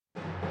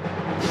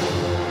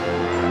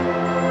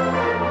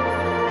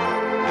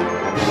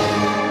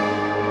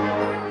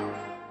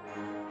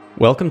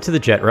Welcome to the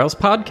JetRails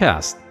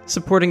podcast,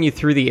 supporting you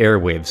through the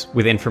airwaves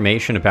with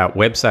information about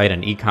website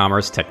and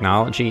e-commerce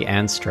technology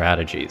and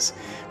strategies,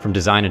 from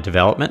design and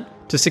development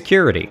to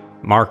security,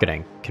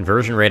 marketing,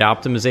 conversion rate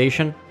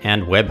optimization,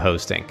 and web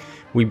hosting.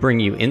 We bring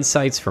you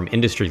insights from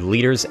industry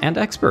leaders and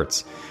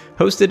experts.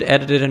 Hosted,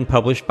 edited, and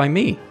published by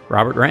me,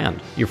 Robert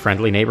Rand, your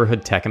friendly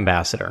neighborhood tech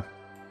ambassador.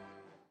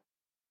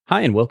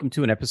 Hi, and welcome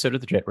to an episode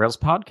of the JetRails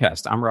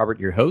podcast. I'm Robert,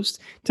 your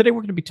host. Today, we're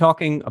going to be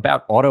talking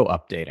about auto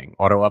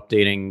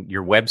updating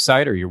your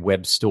website or your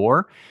web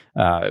store,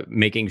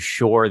 making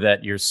sure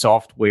that your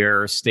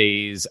software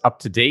stays up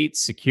to date,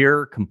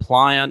 secure,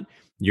 compliant.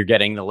 You're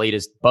getting the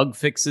latest bug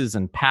fixes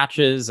and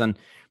patches, and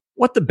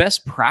what the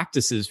best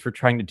practices for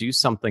trying to do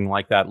something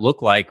like that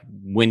look like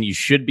when you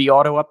should be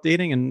auto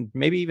updating and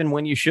maybe even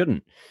when you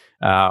shouldn't.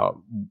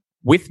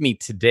 With me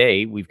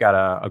today, we've got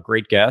a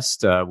great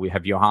guest. We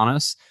have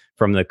Johannes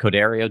from the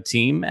Coderio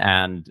team,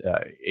 and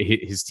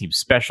his team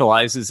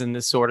specializes in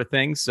this sort of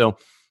thing. So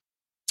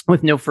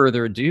with no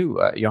further ado,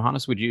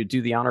 Johannes, would you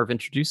do the honor of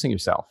introducing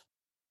yourself?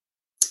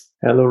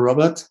 Hello,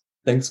 Robert.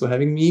 Thanks for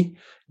having me.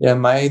 Yeah,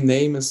 my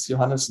name is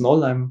Johannes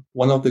Noll. I'm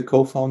one of the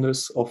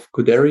co-founders of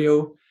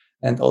Coderio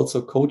and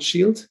also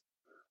CodeShield.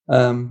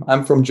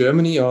 I'm from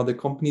Germany, or the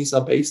companies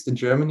are based in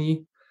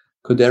Germany.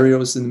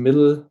 Coderio is in the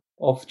middle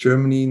of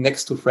Germany,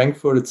 next to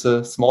Frankfurt. It's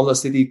a smaller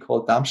city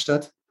called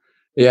Darmstadt.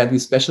 Yeah, and we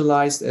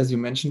specialized, as you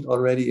mentioned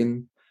already,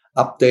 in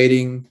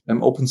updating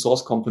open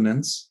source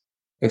components,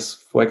 as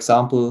for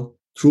example,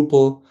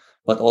 Drupal,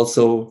 but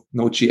also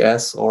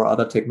Node.js or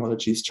other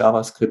technologies,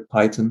 JavaScript,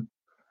 Python,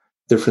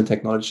 different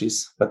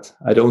technologies. But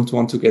I don't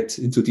want to get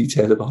into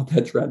detail about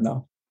that right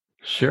now.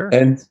 Sure.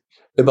 And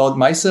about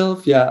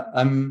myself,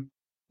 I'm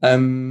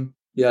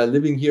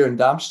living here in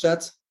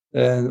Darmstadt,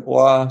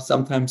 or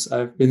sometimes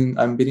I'm been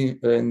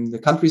in the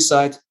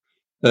countryside.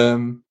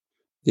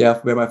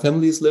 Where my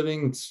family is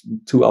living. It's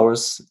 2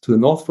 hours to the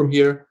north from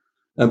here.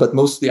 But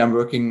mostly I'm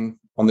working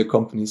on the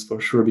companies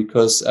for sure,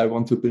 because I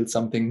want to build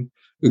something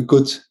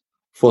good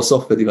for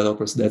software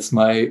developers. That's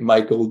my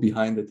goal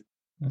behind it.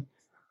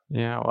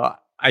 Yeah, well,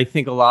 I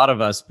think a lot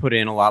of us put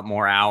in a lot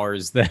more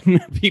hours than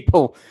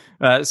people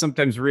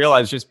sometimes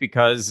realize, just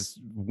because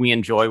we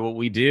enjoy what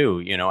we do,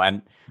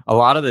 and a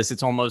lot of this,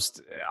 it's almost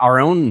our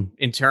own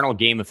internal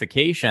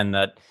gamification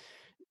that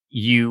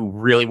you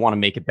really want to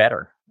make it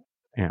better.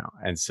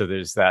 And so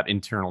there's that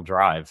internal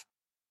drive.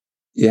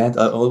 Yeah, and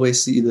I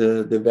always see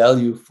the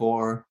value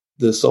for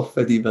the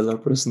software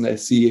developers, and I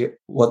see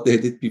what they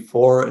did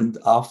before and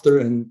after,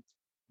 and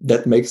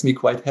that makes me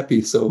quite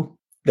happy. So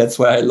that's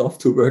why I love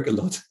to work a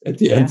lot at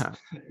the end.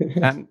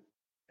 And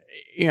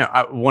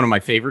one of my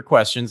favorite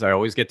questions I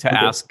always get to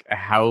ask: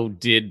 how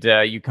did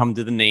you come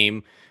to the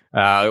name?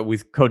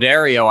 With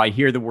Coderio, I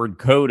hear the word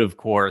code, of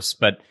course,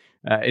 but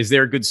is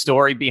there a good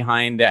story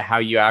behind how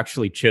you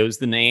actually chose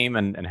the name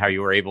and how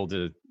you were able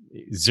to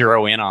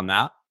zero in on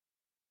that?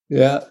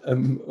 Yeah,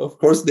 of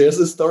course, there's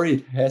a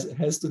story. It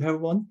has to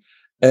have one.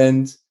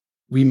 And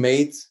we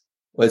made,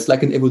 it's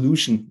like an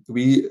evolution.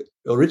 We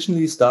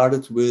originally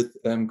started with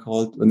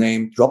called the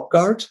name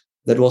DropGuard.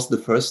 That was the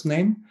first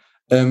name.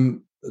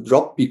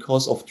 Drop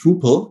because of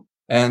Drupal.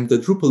 And the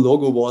Drupal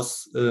logo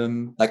was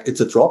it's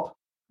a drop.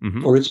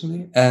 Mm-hmm.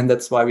 Originally, and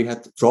that's why we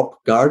had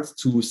Drop Guard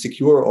to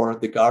secure, or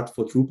the guard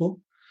for Drupal.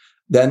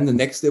 Then the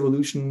next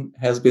evolution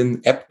has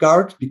been App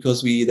Guard,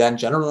 because we then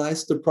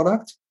generalized the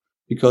product,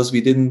 because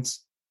we didn't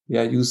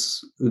use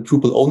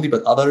Drupal only,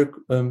 but other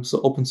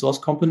open source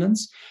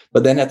components.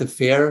 But then at the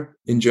fair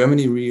in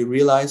Germany, we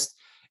realized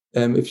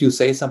if you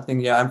say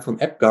something, I'm from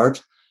App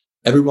Guard,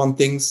 everyone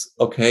thinks,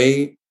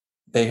 okay,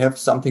 they have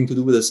something to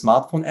do with a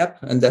smartphone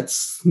app, and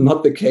that's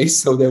not the case.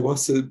 So there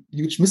was a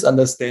huge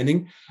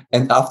misunderstanding.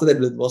 And after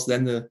that, it was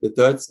then the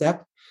third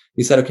step.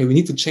 We said, okay, we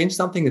need to change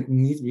something.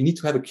 We need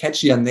to have a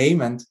catchier name,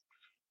 and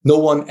no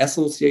one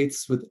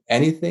associates with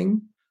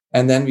anything.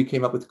 And then we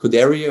came up with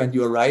Coderio, and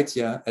you are right.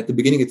 Yeah, at the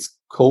beginning, it's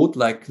code,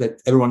 like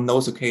that everyone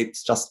knows, okay,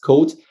 it's just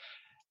code.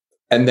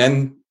 And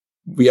then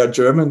we are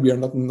German. We are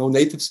no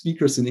native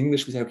speakers in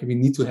English. We said, okay, we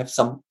need to have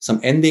some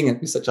ending. And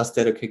we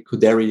suggested, okay,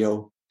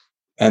 Coderio.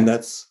 And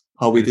that's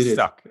how we did it.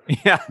 Stuck.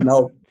 Yeah.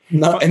 No,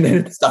 and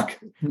then it stuck.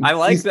 I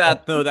like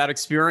that, though, that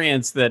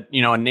experience that,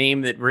 a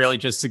name that really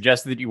just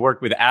suggested that you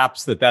worked with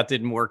apps, that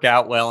didn't work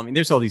out well. I mean,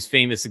 there's all these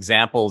famous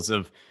examples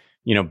of,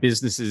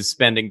 businesses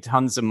spending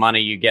tons of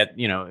money. You get,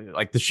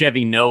 like the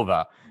Chevy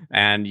Nova,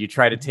 and you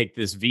try to take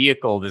this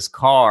vehicle, this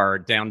car,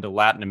 down to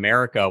Latin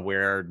America,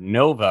 where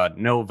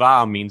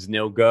Nova means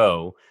no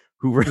go.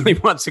 Who really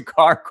wants a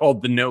car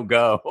called the No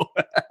Go?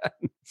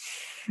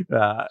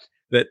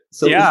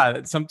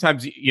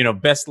 Sometimes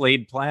best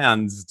laid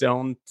plans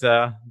don't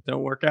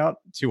work out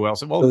too well.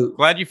 So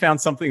glad you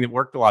found something that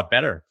worked a lot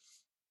better.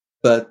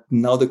 But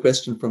now the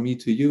question from me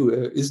to you,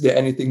 is there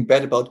anything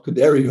bad about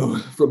Coderio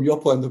from your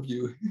point of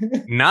view?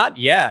 Not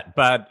yet,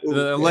 but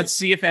let's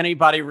see if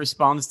anybody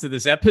responds to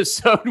this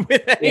episode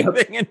with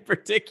anything in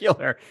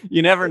particular.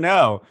 You never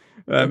know.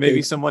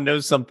 Maybe someone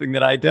knows something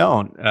that I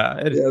don't.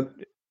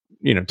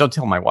 Don't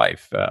tell my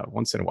wife.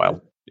 Once in a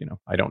while,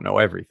 I don't know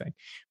everything.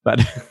 But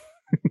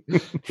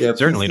Yeah,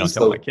 Certainly don't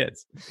tell my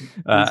kids.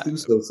 Please do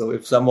so. So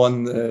if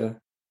someone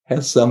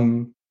has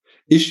some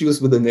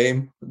issues with the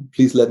name,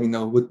 please let me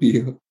know.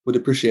 Would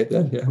appreciate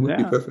that. Yeah, would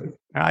be perfect.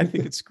 I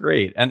think it's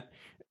great. And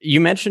you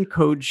mentioned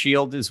Code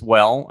Shield as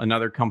well,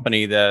 another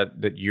company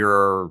that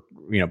you're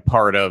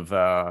part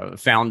of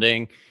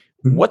founding.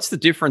 Mhm. What's the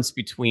difference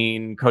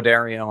between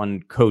Coderio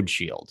and Code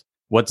Shield?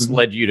 What's Mhm.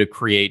 led you to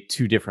create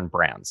two different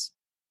brands?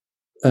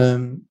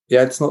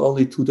 Yeah, it's not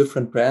only two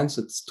different brands;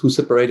 it's two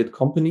separated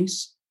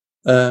companies.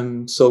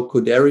 So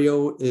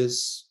Coderio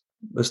is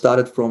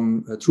started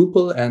from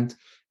Drupal and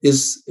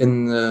is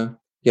in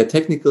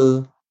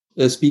technical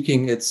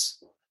speaking,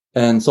 it's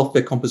a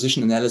software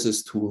composition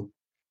analysis tool.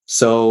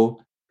 So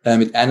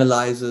it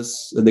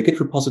analyzes the Git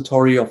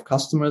repository of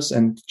customers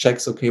and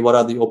checks, okay, what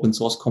are the open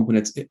source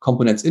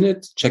components in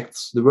it?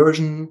 Checks the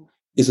version,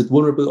 is it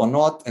vulnerable or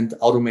not, and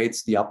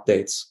automates the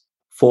updates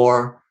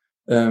for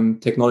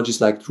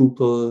technologies like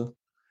Drupal,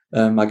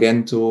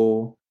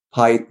 Magento,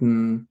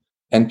 Python,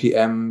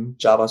 NPM,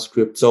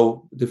 JavaScript,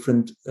 so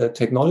different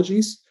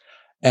technologies.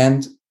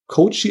 And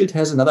CodeShield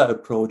has another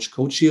approach.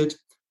 CodeShield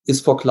is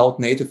for cloud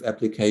native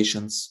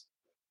applications.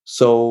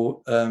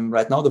 So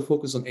right now the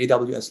focus on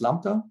AWS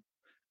Lambda,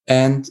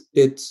 and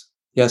it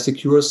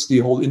secures the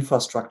whole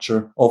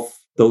infrastructure of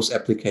those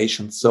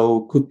applications.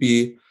 So could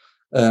be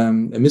a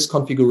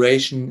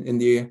misconfiguration in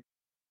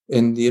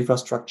the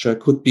infrastructure,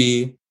 could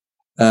be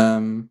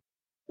um,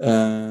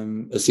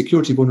 a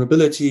security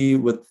vulnerability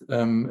with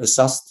a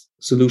SAST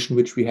solution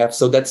which we have.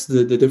 So that's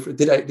the difference.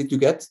 Did you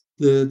get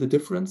the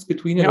difference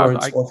between it, Yeah, or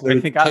it's also I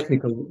very think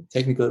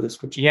technical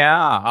description?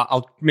 yeah,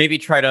 I'll maybe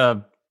try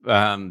to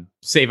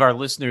save our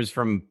listeners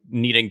from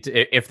needing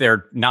to, if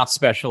they're not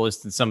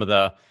specialists in some of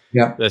the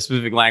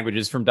specific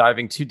languages, from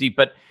diving too deep.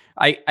 But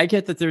I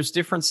get that there's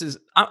differences.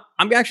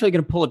 I'm actually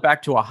going to pull it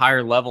back to a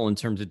higher level in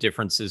terms of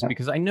differences,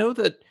 because I know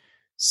that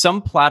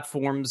some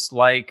platforms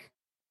like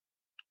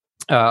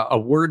a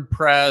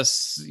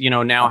WordPress,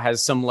 now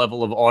has some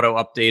level of auto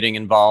updating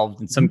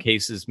involved. In some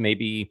cases,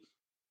 maybe,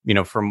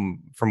 from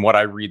what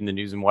I read in the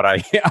news and what I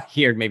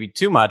hear, maybe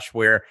too much,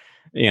 where,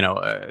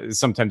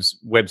 sometimes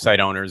website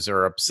owners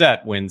are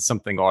upset when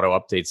something auto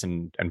updates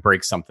and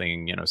breaks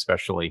something,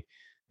 especially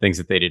things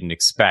that they didn't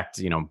expect,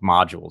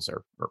 modules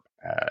or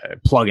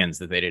plugins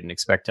that they didn't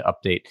expect to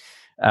update.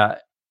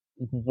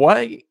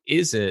 Why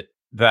is it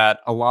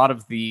that a lot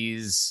of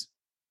these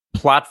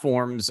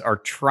platforms are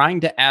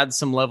trying to add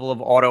some level of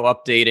auto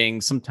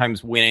updating,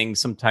 sometimes winning,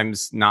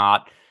 sometimes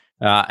not?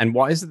 And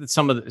why is it that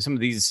some of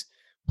these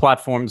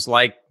platforms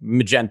like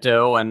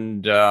Magento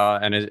and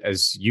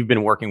as you've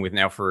been working with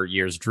now for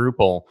years,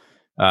 Drupal,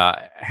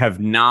 have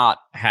not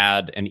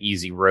had an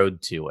easy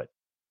road to it?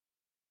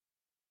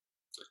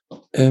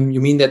 You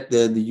mean that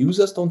the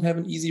users don't have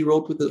an easy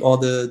road with it, or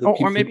the people,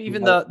 Or maybe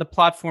even the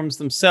platforms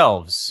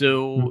themselves.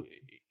 So,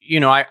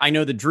 I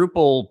know that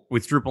Drupal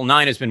with Drupal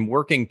 9 has been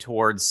working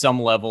towards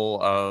some level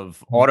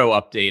of auto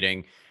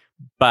updating,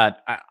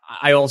 but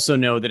I also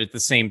know that at the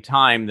same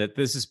time that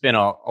this has been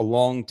a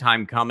long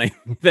time coming,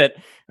 that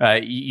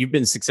you've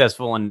been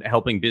successful in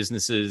helping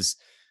businesses,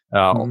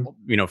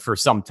 for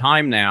some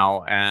time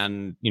now,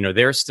 and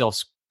they're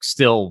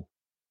still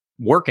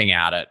working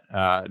at it,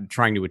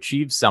 trying to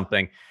achieve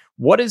something.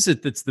 What is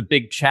it that's the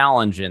big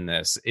challenge in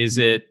this? Is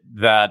it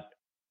that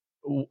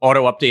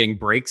auto updating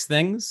breaks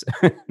things?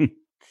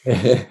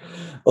 It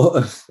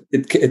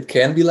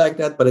can be like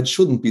that, but it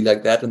shouldn't be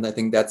like that. And I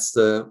think that's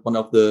one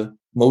of the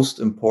most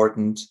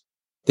important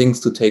things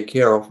to take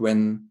care of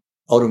when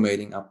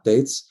automating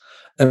updates.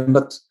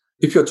 But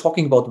if you're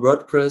talking about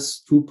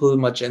WordPress, Drupal,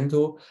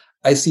 Magento,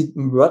 I see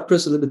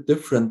WordPress a little bit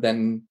different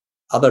than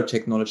other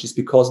technologies,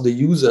 because the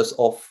users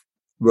of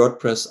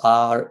WordPress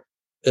are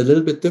a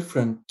little bit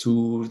different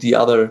to the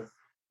other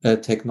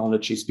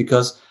technologies,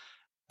 because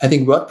I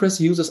think WordPress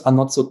users are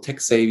not so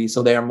tech savvy.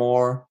 So they are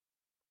more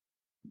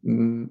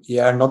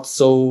not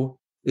so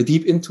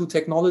deep into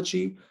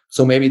technology.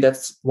 So maybe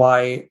that's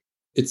why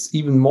it's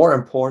even more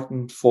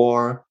important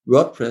for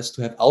WordPress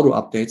to have auto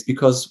updates,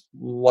 because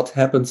what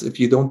happens if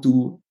you don't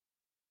do,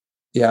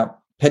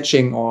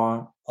 patching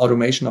or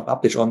automation of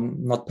updates, or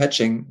not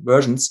patching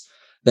versions,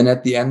 then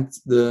at the end,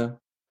 the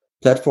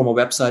platform or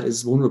website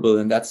is vulnerable.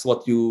 And that's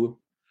what you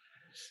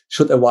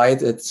should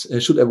avoid.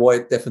 Should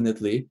avoid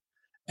definitely.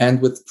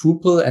 And with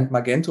Drupal and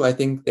Magento, I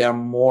think there are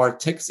more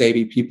tech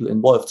savvy people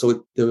involved.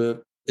 So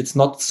it's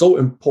not so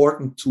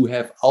important to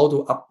have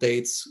auto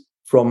updates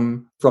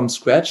from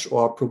scratch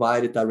or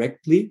provided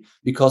directly,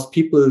 because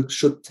people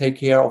should take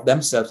care of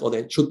themselves, or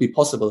that should be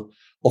possible.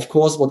 Of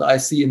course, what I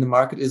see in the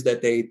market is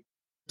that they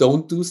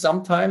don't do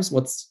sometimes,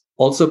 what's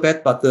also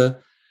bad, but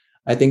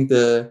I think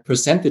the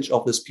percentage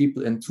of these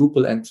people in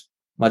Drupal and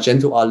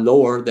Magento are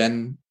lower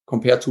than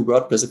compared to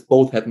WordPress, if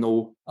both had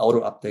no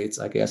auto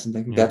updates, I guess. And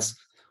I think that's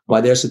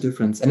why there's a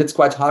difference. And it's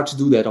quite hard to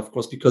do that, of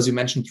course, because you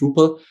mentioned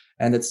Drupal,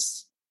 and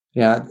it's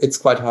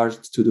quite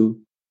hard to do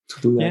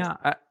that.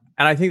 Yeah.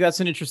 And I think that's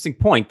an interesting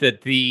point,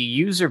 that the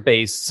user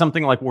base,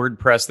 something like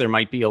WordPress, there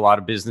might be a lot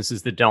of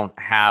businesses that don't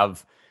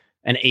have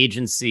an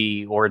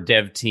agency or a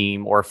dev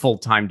team or a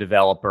full-time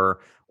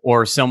developer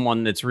or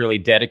someone that's really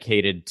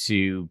dedicated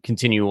to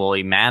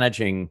continually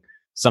managing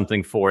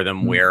something for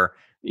them, where,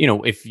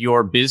 if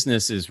your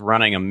business is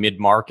running a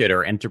mid-market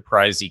or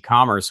enterprise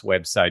e-commerce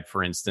website,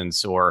 for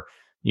instance, or,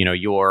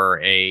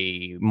 you're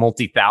a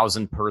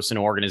multi-thousand person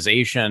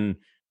organization,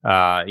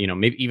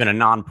 maybe even a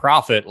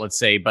nonprofit, let's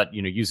say, but,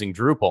 using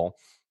Drupal,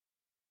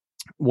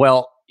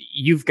 well,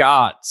 you've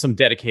got some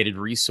dedicated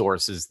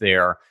resources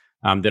there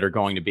that are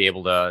going to be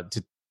able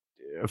to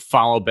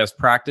follow best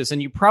practice.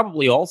 And you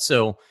probably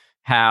also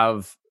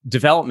have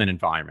development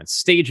environments,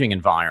 staging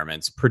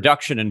environments,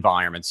 production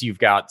environments. You've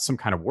got some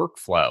kind of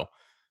workflow.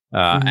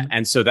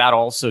 And so that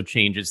also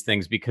changes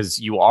things, because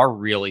you are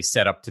really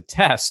set up to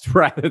test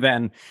rather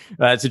than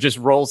to just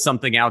roll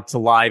something out to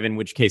live, in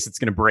which case it's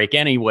going to break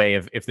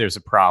anyway if there's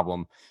a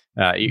problem.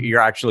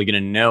 You're actually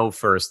going to know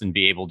first and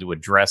be able to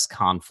address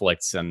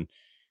conflicts and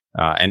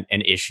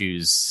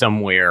issues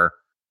somewhere,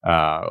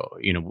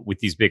 with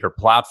these bigger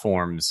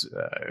platforms,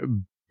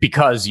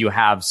 because you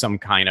have some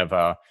kind of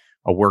a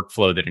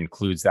workflow that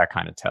includes that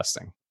kind of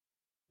testing.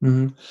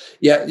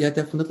 Yeah,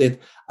 definitely.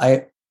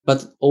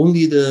 But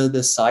only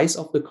the size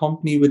of the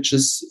company, which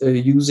is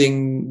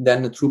using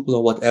then a Drupal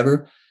or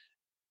whatever.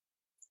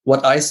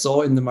 What I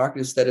saw in the market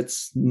is that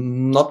it's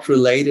not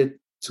related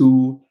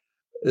to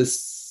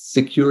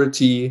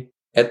security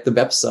at the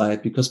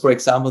website. Because, for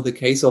example, the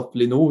case of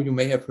Lenovo, you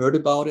may have heard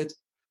about it.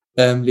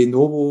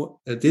 Lenovo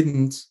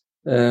didn't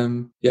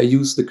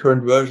use the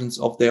current versions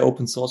of their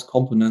open source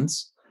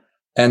components.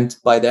 And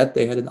by that,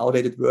 they had an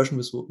outdated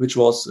version which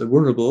was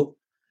vulnerable.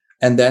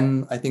 And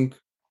then I think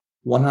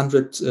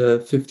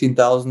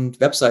 115,000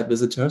 website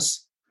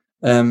visitors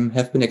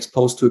have been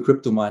exposed to a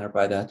crypto miner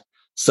by that.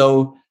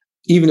 So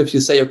even if you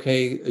say,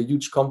 okay, a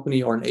huge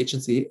company or an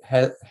agency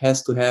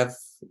has to have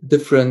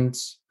different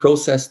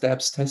process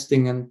steps,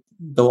 testing and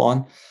so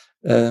on,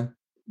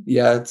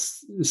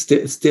 it's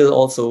still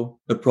also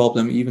a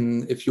problem,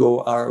 even if you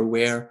are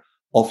aware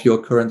of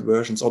your current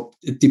versions, or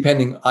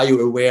depending, are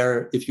you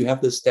aware if you have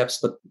the steps?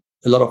 But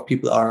a lot of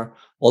people are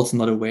also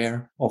not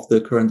aware of the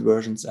current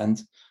versions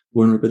and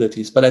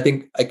vulnerabilities. But I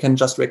think I can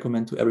just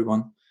recommend to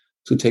everyone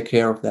to take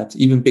care of that.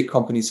 Even big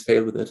companies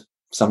fail with it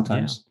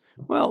sometimes.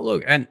 Yeah. Well,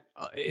 look, and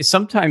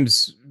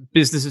sometimes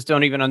businesses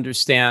don't even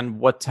understand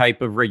what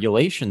type of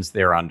regulations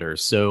they're under.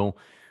 So,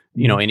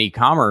 in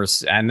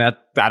e-commerce, and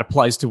that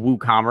applies to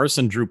WooCommerce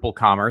and Drupal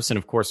Commerce, and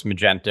of course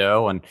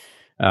Magento and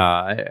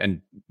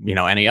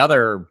any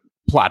other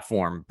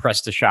platform,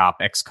 PrestaShop,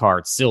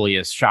 Xcart,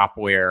 Silius,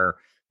 Shopware,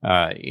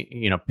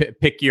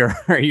 pick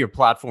your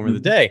platform of the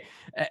day.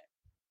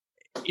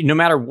 No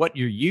matter what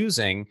you're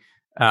using,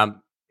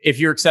 if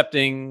you're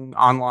accepting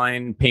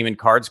online payment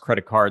cards,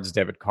 credit cards,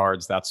 debit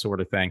cards, that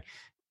sort of thing,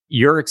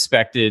 you're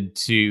expected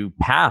to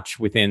patch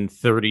within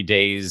 30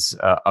 days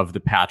of the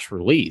patch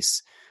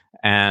release.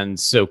 And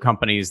so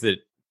companies that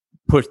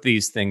put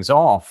these things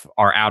off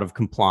are out of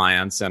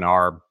compliance and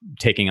are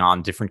taking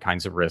on different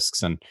kinds of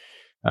risks and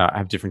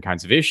have different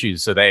kinds of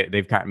issues. So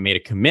they've made a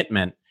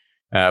commitment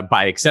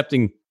by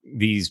accepting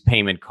these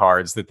payment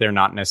cards that they're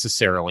not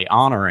necessarily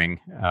honoring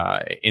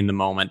in the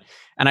moment.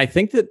 And I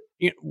think that,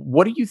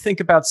 what do you think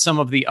about some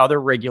of the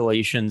other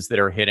regulations that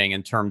are hitting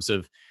in terms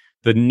of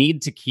the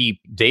need to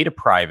keep data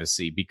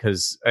privacy?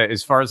 Because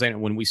as far as I know,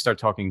 when we start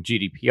talking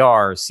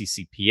GDPR,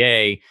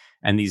 CCPA,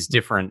 and these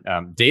different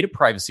data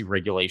privacy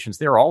regulations,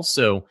 there are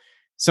also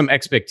some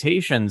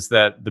expectations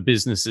that the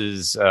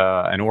businesses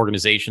and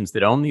organizations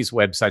that own these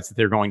websites, that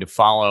they're going to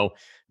follow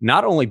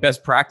not only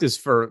best practice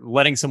for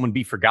letting someone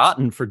be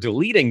forgotten for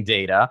deleting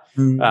data,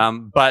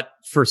 but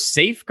for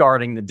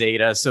safeguarding the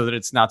data so that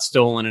it's not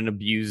stolen and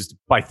abused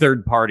by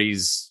third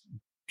parties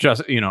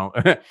just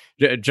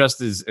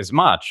as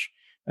much.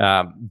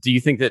 Do you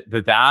think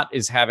that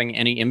is having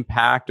any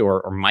impact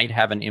or might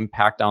have an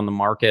impact on the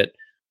market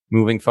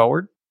moving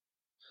forward?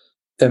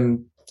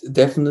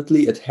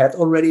 Definitely, it had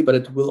already, but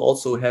it will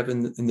also have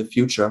in the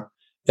future.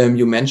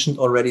 You mentioned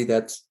already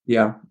that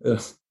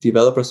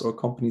developers or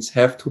companies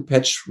have to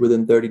patch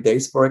within 30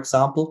 days, for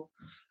example.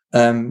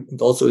 And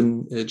also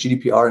in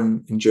GDPR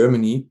in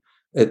Germany,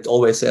 it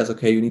always says,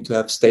 okay, you need to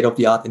have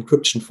state-of-the-art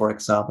encryption, for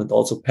example. And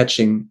also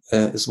patching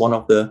is one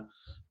of the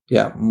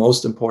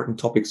most important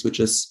topics which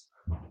is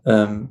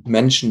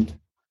mentioned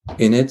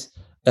in it.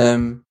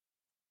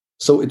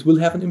 So it will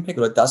have an impact,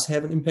 or it does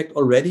have an impact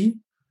already.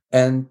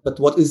 But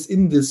what is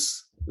in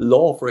this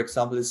law, for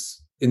example,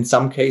 is in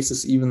some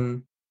cases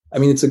even,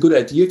 it's a good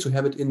idea to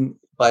have it in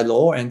by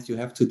law and you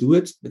have to do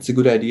it. It's a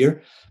good idea.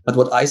 But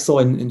what I saw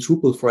in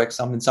Drupal, for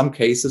example, in some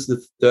cases,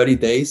 the 30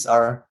 days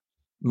are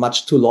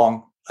much too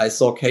long. I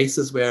saw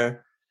cases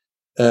where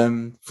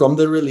from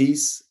the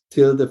release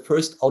till the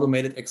first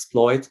automated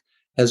exploit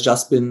has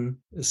just been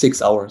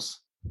 6 hours.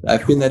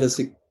 I've been at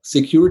a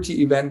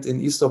security event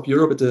in East of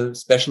Europe, at a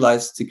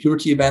specialized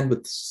security event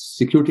with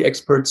security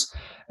experts.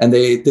 And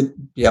they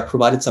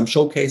provided some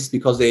showcases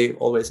because they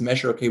always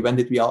measure, okay, when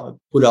did we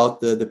put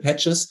out the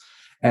patches?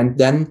 And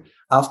then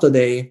after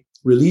they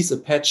release a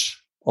patch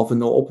of a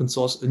new open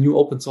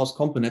source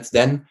components,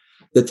 then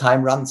the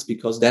time runs,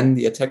 because then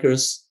the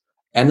attackers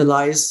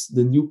analyze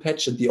the new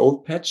patch and the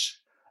old patch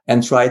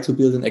and try to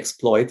build an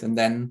exploit. And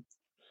then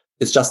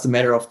it's just a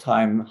matter of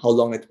time how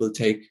long it will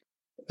take.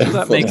 So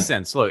that makes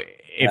sense. Look,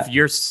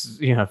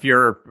 if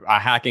you're a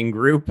hacking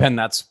group and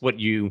that's what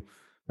you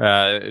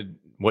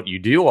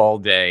do all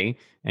day,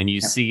 and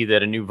you see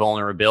that a new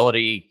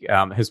vulnerability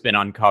has been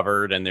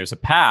uncovered and there's a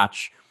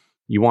patch,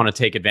 you want to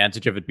take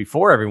advantage of it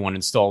before everyone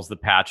installs the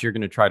patch. You're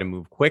going to try to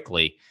move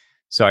quickly.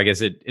 So I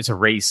guess it's a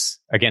race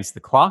against the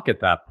clock at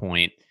that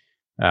point.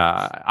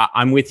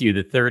 I'm with you.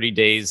 The 30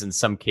 days in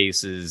some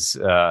cases,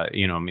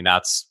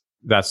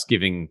 that's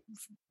giving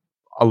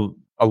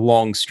a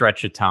long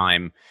stretch of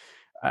time.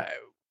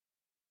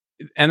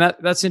 And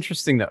that's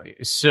interesting, though.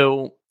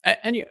 So,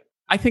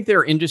 I think there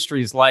are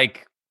industries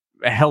like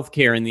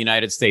healthcare in the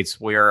United States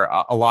where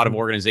a lot of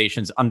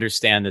organizations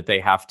understand that they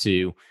have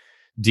to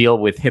deal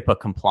with HIPAA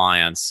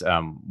compliance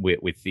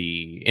with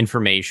the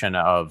information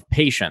of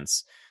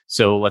patients.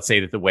 So let's say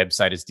that the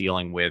website is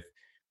dealing with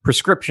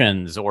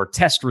prescriptions or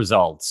test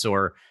results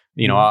or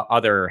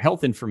other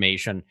health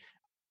information.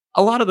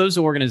 A lot of those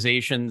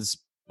organizations,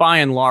 by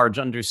and large,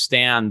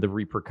 understand the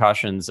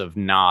repercussions of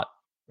not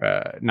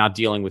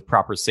dealing with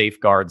proper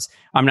safeguards.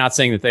 I'm not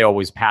saying that they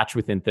always patch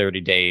within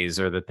 30 days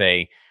or that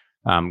they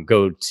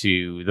go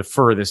to the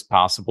furthest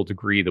possible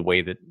degree the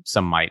way that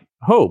some might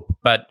hope.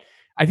 But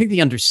I think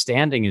the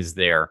understanding is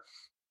there.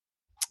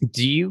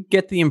 Do you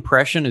get the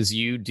impression as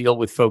you deal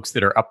with folks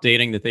that are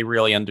updating that they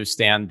really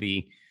understand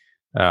the,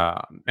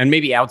 and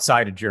maybe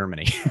outside of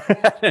Germany,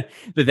 that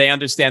they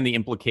understand the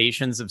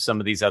implications of some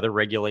of these other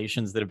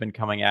regulations that have been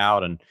coming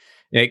out? And,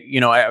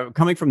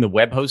 coming from the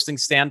web hosting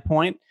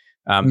standpoint,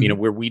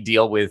 where we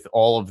deal with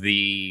all of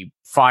the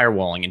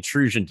firewalling,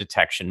 intrusion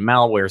detection,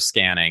 malware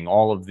scanning,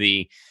 all of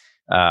the,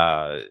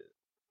 the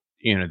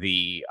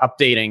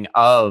updating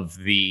of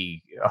the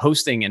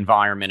hosting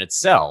environment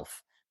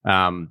itself,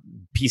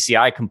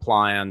 PCI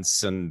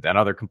compliance and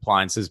other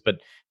compliances, but,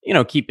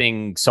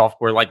 keeping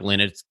software like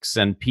Linux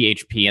and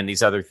PHP and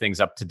these other things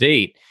up to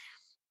date.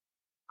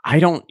 I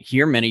don't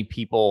hear many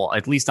people,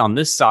 at least on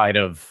this side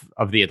of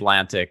the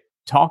Atlantic,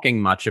 talking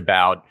much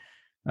about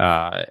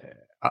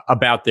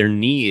their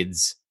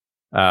needs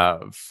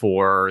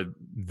for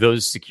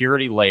those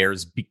security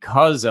layers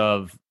because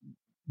of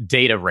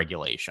data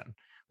regulation,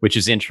 which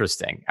is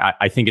interesting.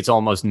 I think it's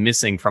almost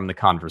missing from the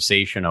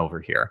conversation over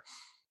here.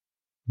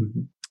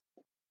 Mm-hmm.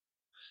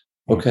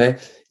 Okay.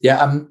 Yeah,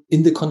 I'm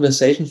in the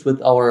conversations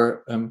with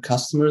our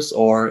customers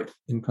or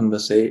in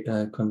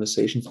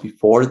conversations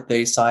before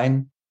they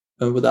sign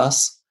with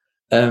us.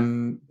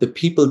 The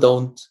people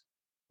don't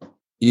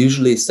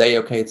usually say,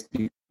 okay, it's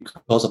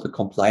because of a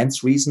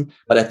compliance reason,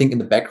 but I think in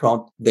the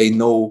background they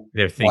know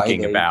they're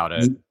thinking about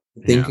it,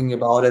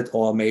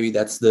 or maybe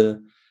that's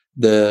the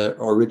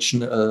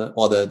original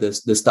or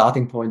the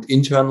starting point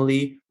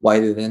internally, why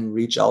they then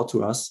reach out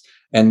to us.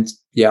 And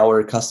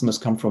our customers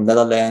come from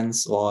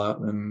Netherlands or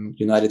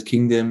United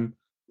Kingdom,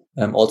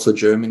 also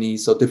Germany,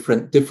 so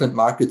different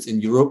markets in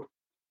Europe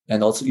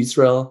and also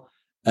Israel.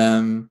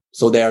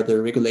 So there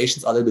the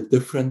regulations are a little bit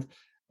different,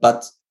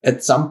 but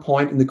at some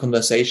point in the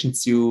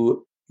conversations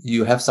you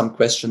have some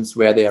questions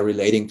where they are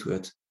relating to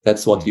it.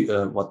 That's what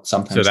what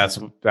sometimes.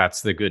 So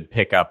that's the good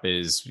pickup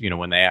is,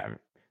 when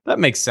that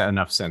makes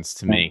enough sense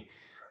to me.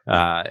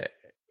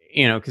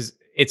 Because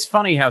it's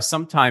funny how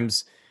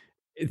sometimes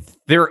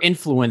there are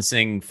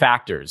influencing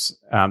factors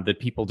that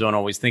people don't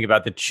always think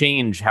about that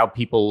change how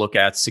people look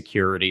at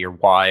security or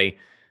why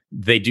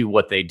they do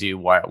what they do,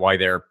 why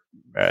they're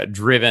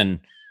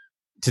driven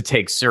to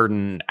take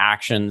certain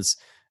actions.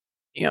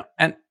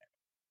 And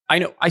I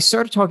know I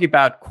started talking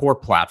about core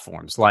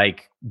platforms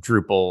like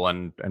Drupal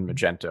and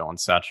Magento and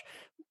such.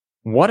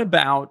 What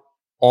about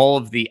all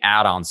of the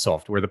add-on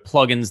software, the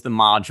plugins, the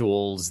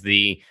modules,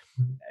 the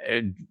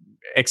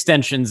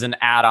extensions and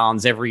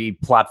add-ons? Every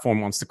platform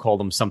wants to call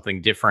them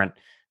something different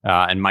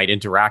and might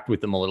interact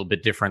with them a little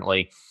bit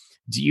differently.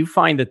 Do you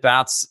find that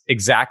that's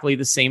exactly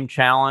the same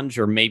challenge,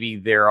 or maybe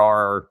there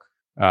are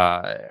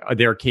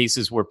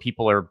cases where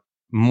people are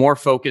more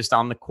focused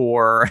on the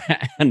core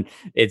and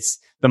it's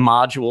the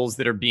modules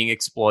that are being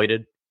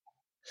exploited?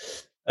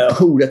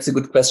 That's a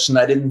good question.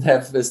 I didn't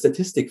have a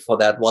statistic for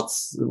that.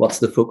 What's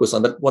the focus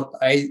on? But what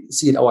I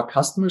see in our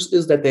customers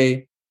is that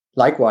they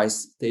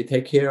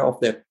take care of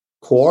their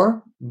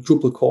core,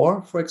 Drupal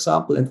core, for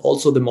example, and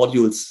also the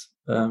modules,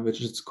 which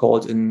is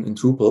called in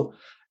Drupal.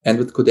 And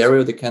with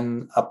Codero, they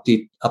can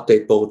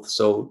update both.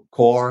 So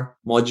core,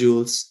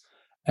 modules,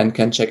 and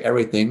can check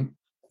everything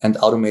and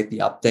automate the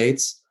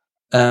updates.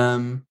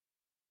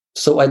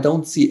 So I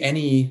don't see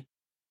any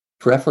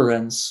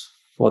preference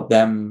for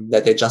them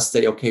that they just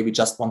say, okay, we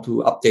just want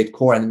to update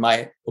core. And in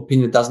my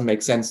opinion, it doesn't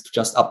make sense to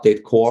just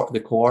update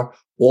the core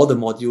or the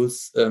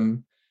modules.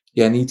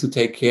 Need to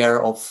take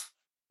care of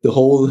the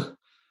whole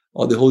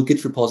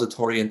Git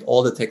repository and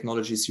all the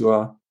technologies you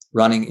are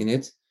running in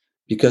it.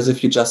 Because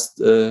if you just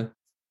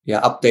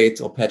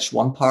update or patch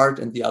one part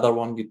and the other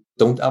one you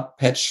don't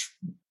patch,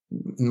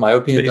 in my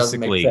opinion, it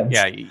doesn't make sense.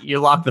 Yeah, you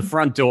lock the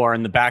front door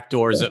and the back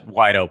door is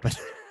wide open.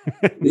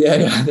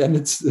 Yeah. Then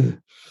it's,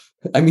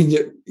 I mean,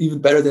 even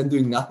better than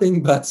doing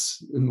nothing. But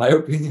in my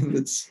opinion,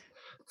 it's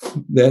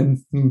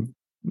then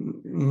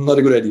not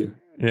a good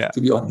idea,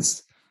 to be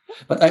honest.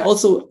 But I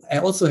also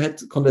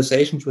had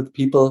conversations with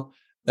people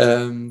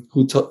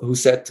who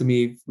said to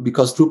me,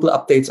 because Drupal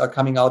updates are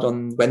coming out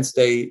on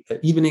Wednesday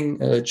evening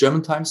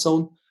German time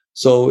zone.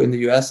 So in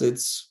the US,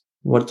 it's,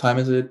 what time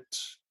is it?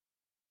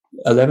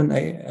 11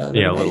 a.m.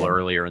 Yeah, a little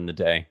earlier in the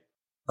day.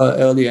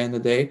 Earlier in the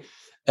day.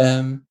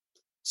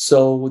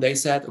 So they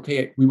said,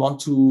 okay, we want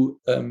to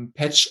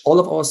patch all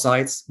of our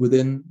sites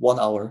within 1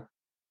 hour.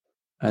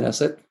 And I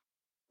said,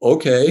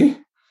 okay,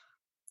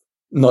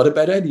 not a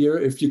bad idea.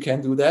 If you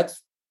can do that,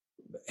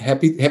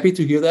 happy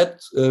to hear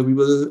that. We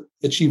will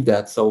achieve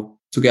that. So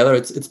together,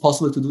 it's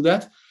possible to do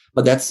that.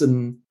 But that's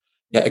an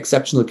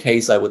exceptional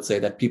case, I would say,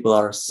 that people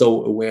are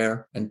so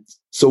aware and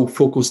so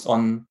focused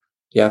on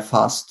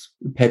fast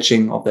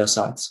patching of their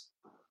sites.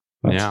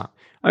 But, yeah,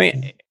 I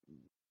mean,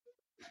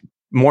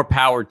 more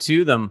power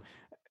to them.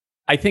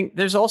 I think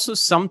there's also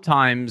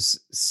sometimes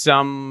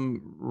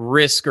some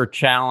risk or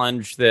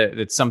challenge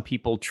that some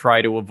people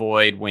try to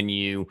avoid when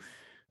you're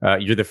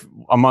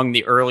among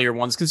the earlier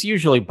ones, because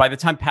usually by the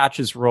time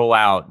patches roll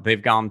out,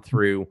 they've gone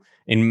through,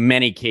 in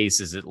many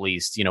cases at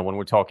least, when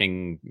we're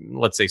talking,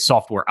 let's say,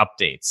 software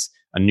updates,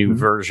 a new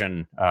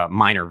version,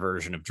 minor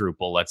version of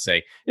Drupal, let's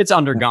say, it's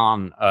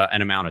undergone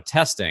an amount of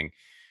testing.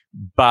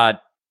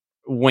 But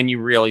when you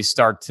really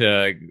start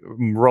to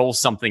roll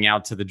something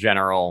out to the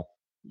general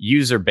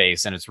user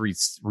base and it's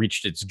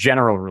reached its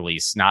general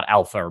release, not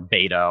alpha or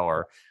beta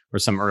or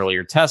some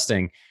earlier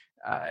testing,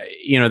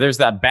 there's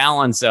that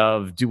balance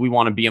of, do we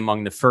want to be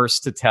among the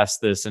first to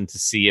test this and to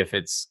see if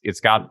it's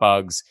got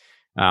bugs?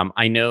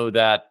 I know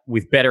that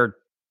with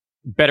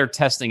better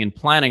testing and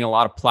planning, a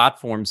lot of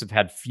platforms have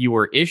had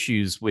fewer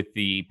issues with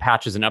the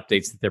patches and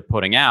updates that they're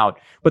putting out,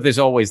 but there's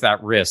always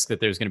that risk that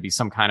there's going to be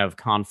some kind of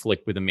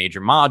conflict with a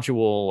major module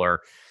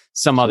or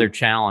some other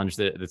challenge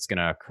that's going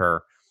to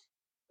occur.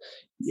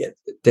 Yeah,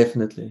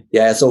 definitely.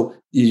 Yeah, so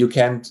you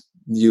can't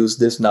use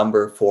this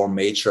number for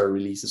major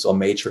releases or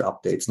major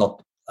updates.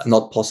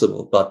 Not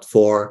possible. But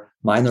for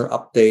minor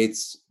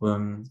updates,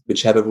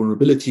 which have a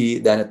vulnerability,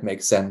 then it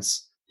makes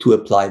sense to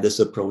apply this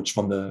approach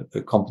from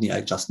the company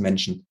I just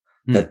mentioned.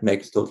 That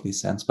makes totally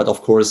sense. But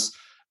of course,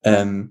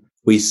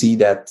 we see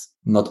that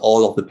not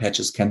all of the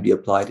patches can be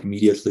applied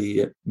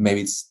immediately.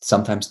 Maybe it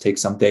sometimes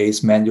takes some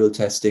days, manual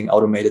testing,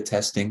 automated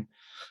testing.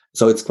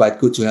 So it's quite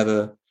good to have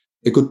a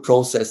good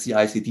process, the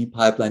ICD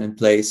pipeline in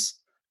place,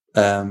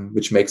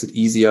 which makes it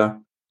easier.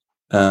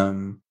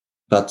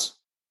 But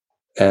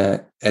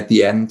at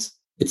the end,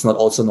 it's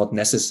not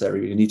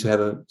necessary. You need to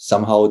have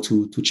somehow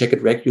to check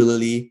it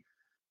regularly.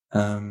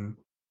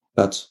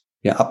 But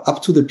yeah,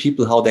 up to the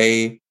people how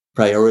they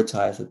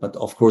prioritize it. But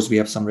of course, we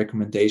have some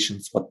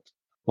recommendations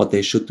what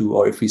they should do,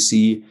 or if we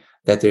see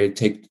that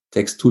it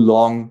takes too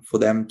long for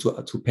them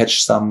to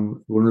patch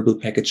some vulnerable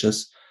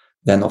packages,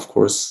 then of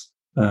course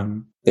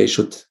they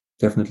should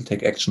definitely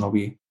take action, or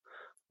we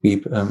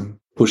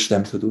push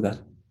them to do that.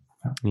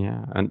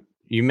 Yeah, and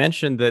you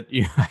mentioned that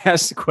you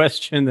asked a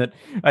question that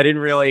I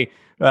didn't really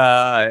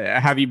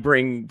have you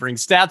bring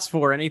stats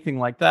for or anything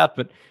like that.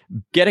 But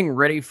getting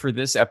ready for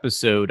this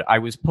episode, I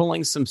was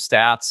pulling some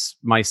stats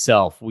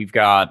myself. We've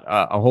got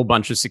a whole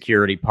bunch of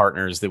security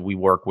partners that we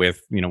work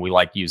with. We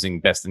like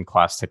using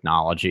best-in-class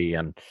technology,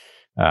 and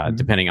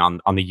depending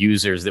on the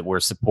users that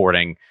we're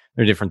supporting,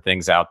 there are different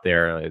things out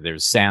there.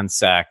 There's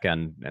Sansec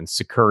and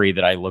Sucuri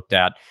that I looked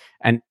at.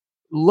 And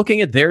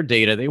looking at their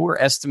data, they were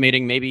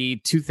estimating maybe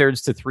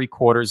 2/3 to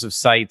 3/4 of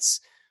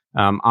sites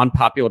on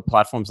popular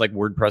platforms like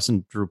WordPress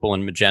and Drupal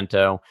and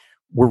Magento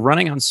were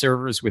running on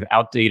servers with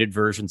outdated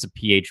versions of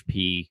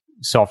PHP,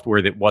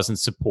 software that wasn't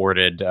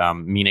supported,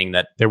 meaning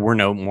that there were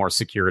no more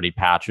security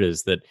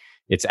patches, that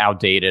it's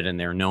outdated and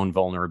there are known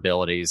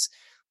vulnerabilities.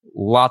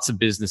 Lots of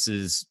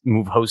businesses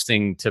move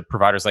hosting to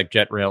providers like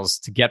JetRails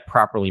to get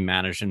properly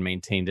managed and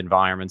maintained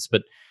environments.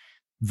 But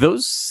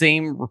those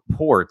same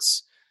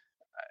reports,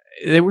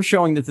 they were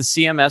showing that the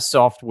CMS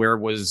software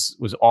was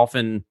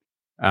often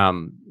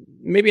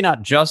maybe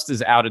not just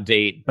as out of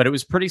date, but it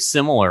was pretty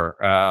similar.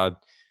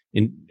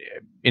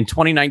 In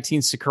 2019,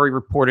 Sucuri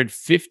reported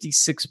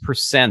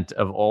 56%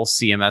 of all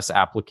CMS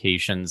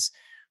applications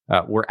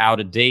were out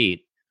of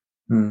date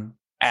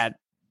at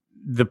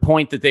the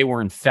point that they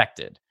were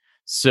infected.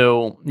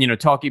 So,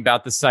 talking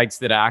about the sites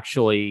that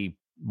actually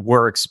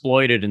were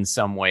exploited in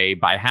some way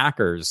by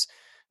hackers,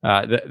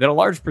 that a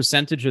large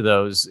percentage of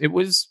those, it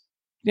was,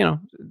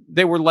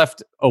 they were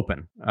left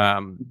open.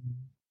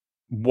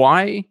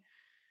 Why?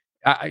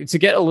 To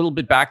get a little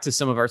bit back to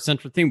some of our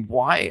central theme,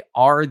 why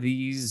are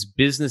these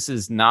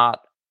businesses not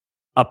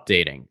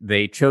updating?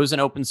 They chose an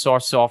open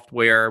source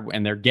software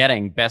and they're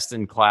getting best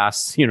in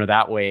class,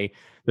 that way.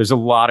 There's a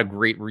lot of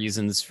great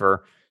reasons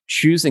for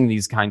choosing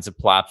these kinds of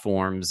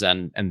platforms,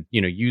 and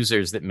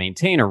users that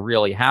maintain are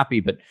really happy.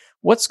 But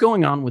what's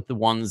going on with the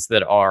ones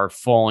that are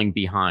falling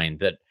behind,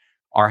 that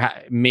are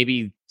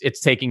maybe it's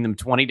taking them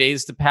 20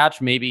 days to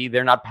patch, maybe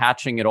they're not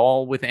patching at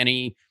all with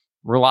any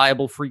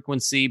reliable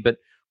frequency, but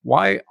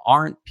why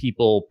aren't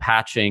people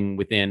patching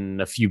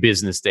within a few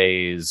business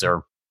days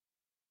or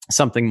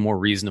something more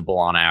reasonable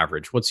on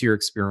average? What's your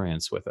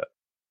experience with it?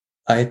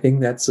 I think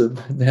there's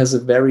a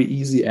very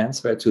easy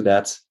answer to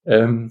that.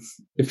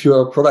 If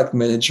you're a product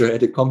manager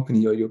at a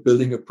company or you're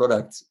building a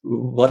product,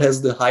 what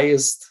has the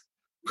highest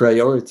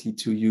priority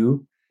to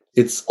you?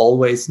 It's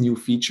always new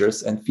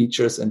features and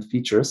features and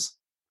features.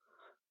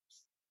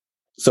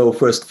 So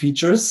first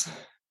features,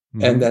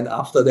 and then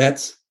after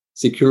that,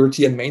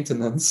 security and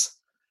maintenance.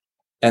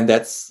 And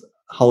that's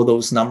how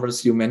those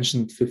numbers you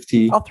mentioned,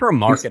 50. I'll throw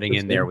marketing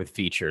in there with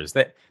features.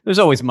 There's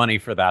always money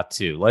for that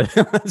too.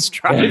 Let's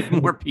drive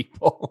more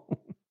people.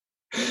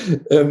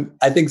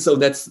 I think so.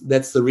 That's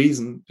the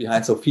reason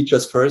behind. So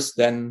features first,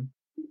 then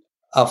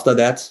after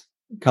that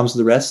comes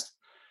the rest.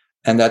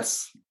 And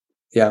that's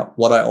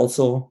what I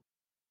also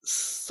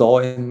saw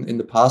in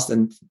the past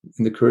and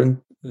in the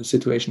current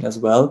situation as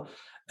well.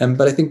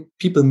 But I think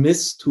people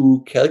miss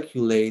to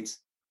calculate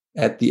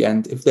at the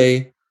end. If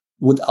they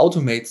would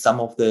automate some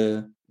of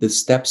the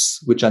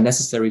steps which are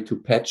necessary to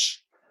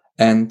patch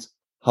and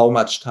how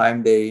much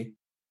time they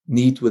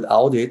need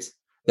without it,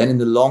 then in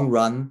the long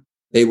run,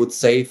 they would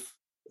save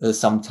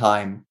some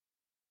time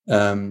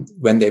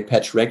when they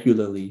patch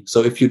regularly.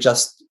 So if you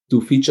just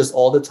do features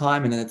all the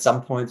time, and then at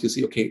some point you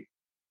see, okay,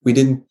 we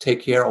didn't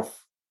take care of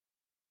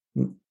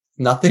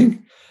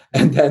nothing.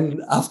 And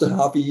then after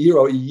half a year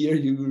or a year,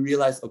 you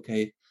realize,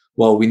 okay,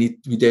 well, we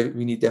need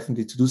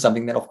definitely to do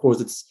something. Then of course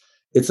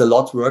it's a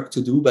lot of work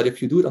to do, but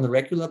if you do it on a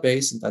regular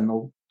basis, and I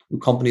know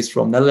companies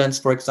from Netherlands,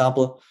 for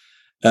example,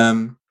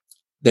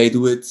 they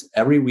do it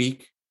every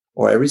week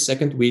or every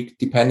second week,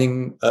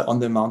 depending on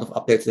the amount of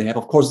updates they have.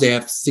 Of course, they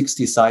have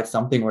 60 sites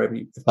something, or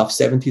above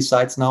 70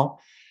 sites now.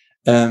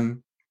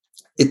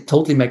 It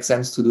totally makes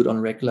sense to do it on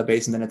a regular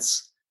basis, and then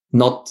it's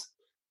not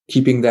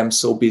keeping them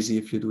so busy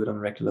if you do it on a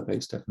regular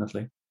basis,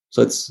 definitely.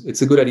 So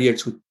it's a good idea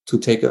to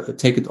take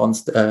it on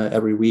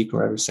every week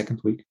or every second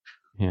week.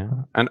 Yeah.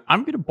 And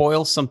I'm going to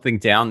boil something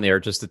down there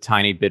just a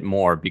tiny bit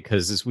more,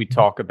 because as we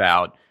talk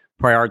about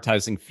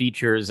prioritizing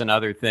features and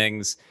other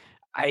things,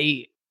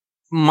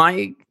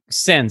 my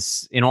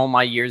sense in all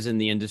my years in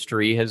the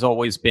industry has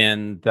always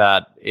been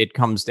that it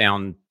comes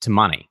down to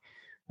money.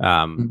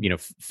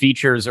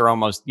 Features are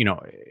almost,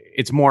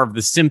 it's more of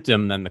the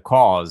symptom than the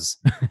cause.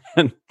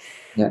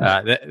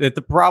 That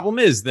the problem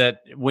is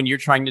that when you're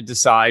trying to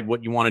decide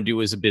what you want to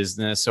do as a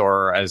business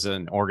or as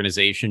an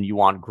organization, you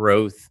want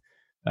growth,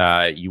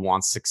 you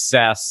want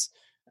success,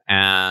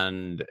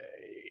 and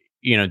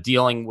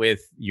dealing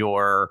with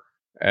your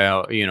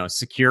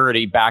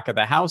security back of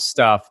the house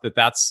stuff.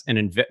 That's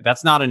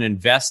not an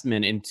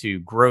investment into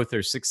growth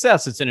or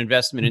success. It's an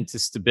investment into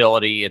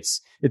stability.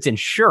 It's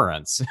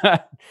insurance.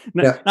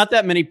 Not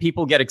that many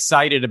people get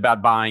excited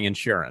about buying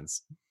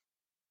insurance.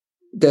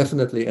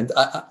 Definitely, and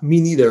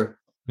me neither.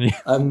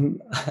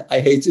 I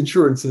hate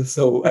insurances,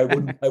 so I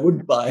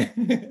wouldn't buy.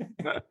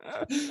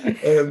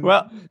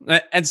 Well,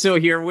 and so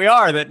here we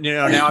are. That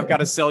now I've got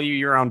to sell you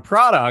your own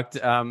product.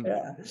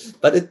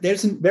 But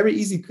there's a very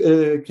easy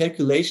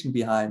calculation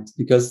behind,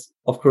 because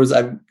of course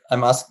I'm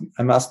asked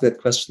that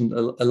question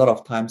a lot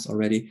of times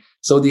already.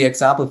 So the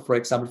example, for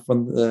example,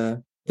 from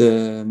the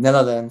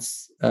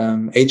Netherlands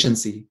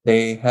agency,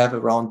 they have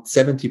around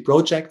 70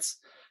 projects.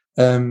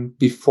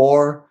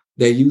 Before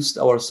they used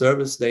our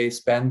service, they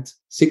spent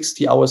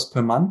 60 hours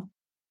per month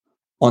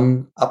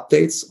on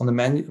updates, on the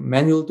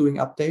manual doing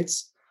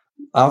updates.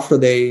 After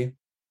they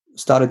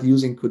started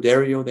using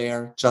Coderio, they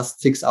are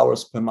just 6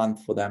 hours per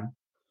month for them.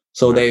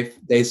 So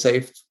they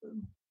saved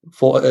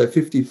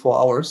 54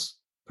 hours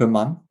per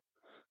month.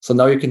 So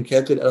now you can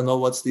calculate, I don't know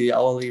what's the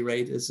hourly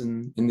rate is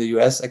in the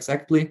US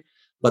exactly,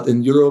 but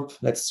in Europe,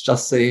 let's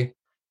just say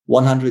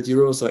 100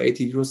 euros or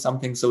 80 euros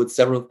something. So it's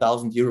several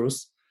thousand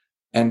euros.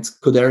 And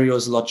Coderio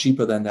is a lot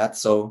cheaper than that.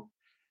 So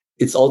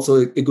it's also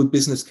a good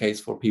business case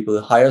for people,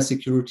 higher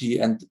security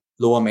and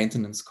lower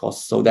maintenance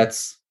costs. So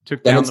that's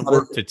took down the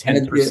work to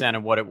 10%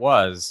 of what it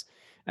was.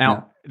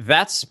 Now,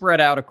 that's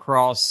spread out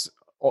across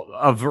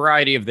a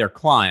variety of their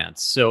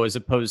clients. So as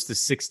opposed to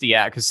 60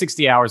 hours, because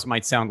 60 hours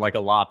might sound like a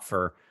lot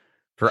for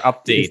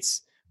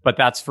updates, but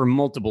that's for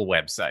multiple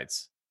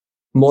websites.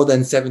 More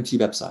than 70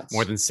 websites.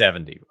 More than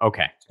 70.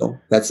 Okay. So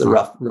that's a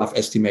rough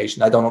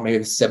estimation. I don't know, maybe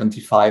it's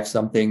 75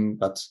 something,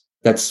 but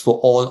that's for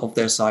all of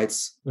their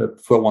sites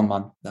for 1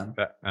 month. Then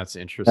that's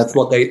interesting. That's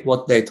what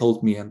they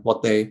told me and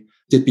what they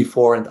did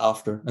before and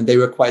after, and they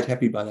were quite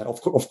happy by that. Of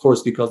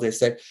course, because they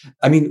said,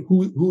 I mean,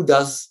 who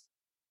does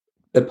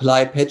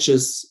apply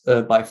patches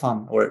by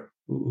fun, or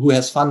who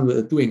has fun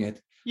with doing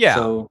it? Yeah.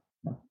 So,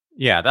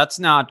 yeah, that's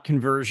not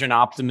conversion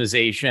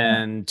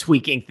optimization,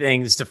 tweaking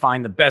things to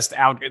find the best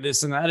out of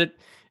this and that.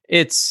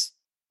 It's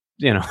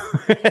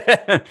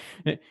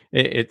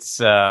it's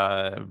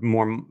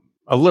more.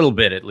 A little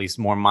bit, at least,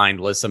 more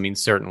mindless. I mean,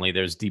 certainly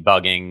there's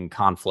debugging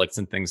conflicts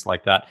and things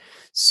like that.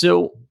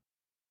 So,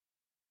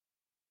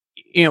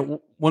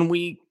 when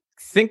we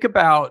think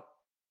about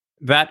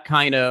that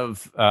kind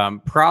of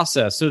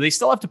process, so they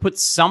still have to put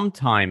some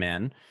time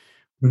in,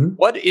 Mhm.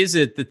 What is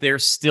it that they're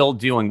still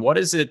doing? What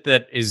is it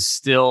that is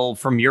still,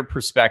 from your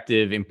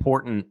perspective,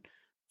 important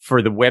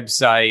for the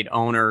website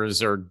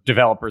owners or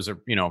developers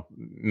or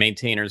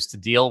maintainers to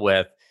deal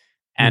with,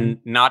 and Mhm.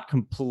 not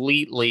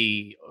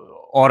completely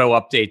auto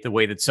update the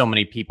way that so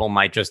many people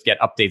might just get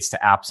updates to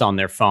apps on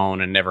their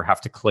phone and never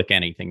have to click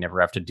anything, never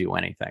have to do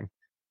anything?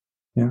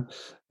 Yeah.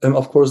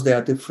 Of course, there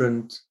are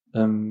different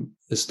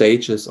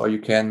stages, or you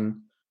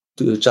can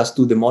just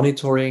do the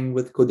monitoring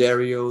with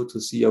Coderio to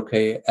see,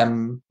 okay,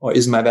 or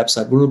is my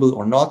website vulnerable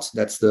or not?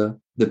 That's the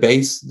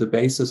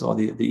basis, or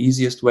the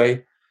easiest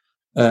way,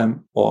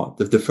 or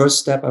the first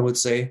step, I would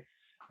say.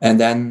 And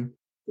then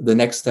the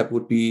next step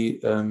would be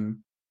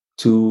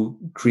to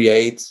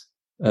create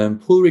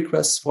pull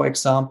requests, for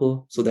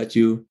example, so that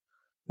you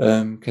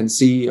can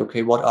see,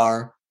 okay, what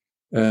are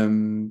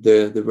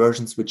the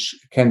versions which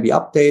can be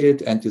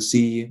updated, and to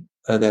see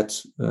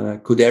that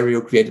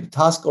Coderio created a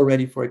task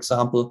already, for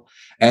example.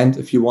 And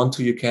if you want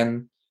to, you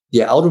can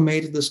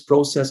automate this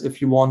process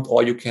if you want,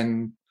 or you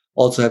can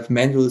also have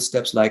manual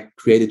steps like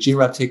create a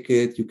Jira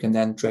ticket. You can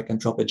then drag and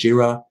drop a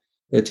Jira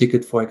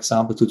ticket, for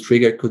example, to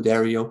trigger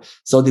Coderio.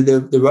 So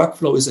the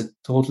workflow is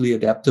totally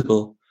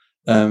adaptable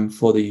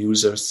for the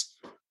users.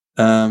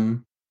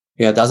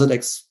 Does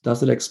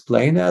it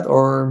explain that,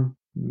 or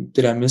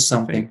did I miss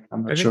I think something? I'm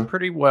I not think sure.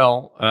 pretty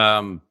well.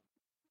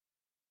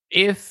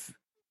 If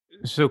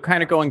so,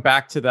 kind of going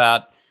back to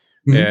that,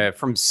 Mhm.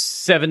 from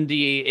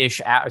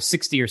 70-ish,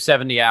 60 or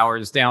 70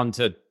 hours down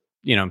to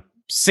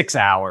 6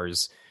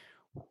 hours.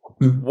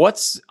 Mhm.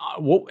 What,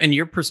 in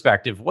your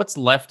perspective, what's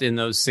left in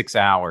those 6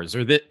 hours,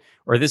 or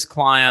this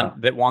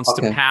client that wants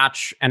to Okay.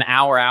 patch an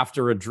hour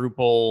after a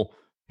Drupal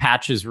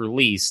patch is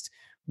released?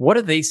 What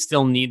do they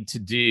still need to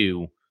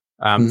do,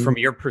 from Mhm.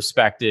 your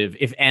perspective,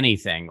 if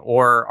anything?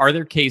 Or are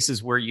there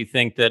cases where you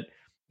think that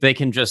they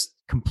can just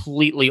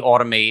completely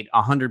automate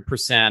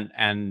 100%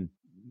 and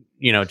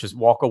just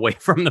walk away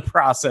from the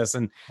process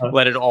and Uh,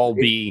 let it all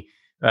okay. be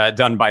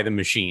done by the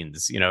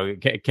machines?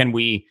 Can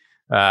we?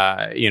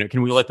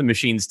 Can we let the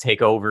machines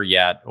take over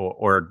yet,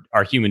 or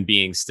are human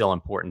beings still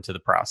important to the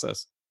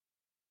process?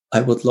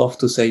 I would love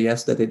to say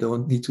yes, that they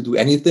don't need to do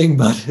anything,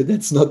 but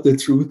that's not the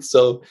truth.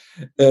 So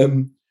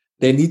um,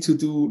 they need to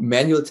do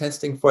manual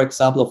testing, for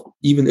example,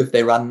 even if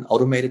they run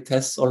automated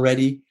tests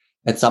already.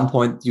 At some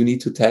point, you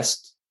need to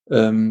test,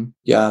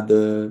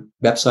 the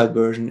website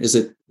version. Is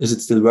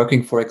it still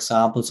working, for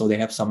example? So they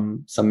have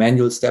some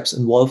manual steps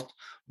involved,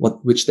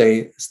 which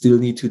they still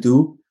need to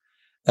do.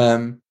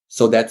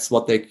 So that's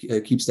what they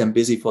keeps them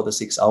busy for the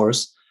 6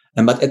 hours.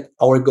 But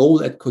our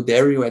goal at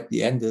Coderio at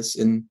the end is,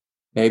 in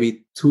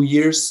maybe 2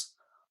 years,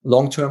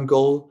 long-term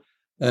goal,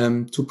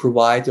 to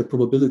provide a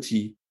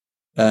probability.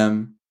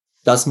 Um,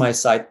 does my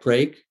site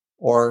break,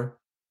 or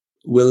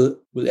will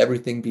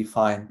everything be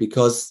fine?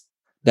 Because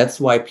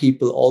that's why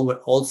people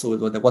also,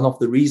 one of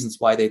the reasons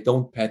why they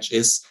don't patch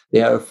is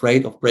they are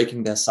afraid of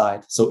breaking their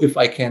site. So if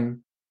I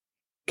can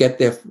get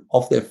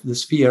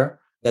this fear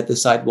that the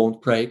site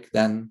won't break,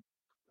 then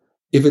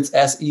if it's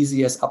as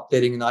easy as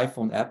updating an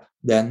iPhone app,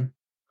 then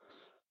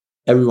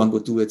everyone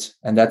would do it.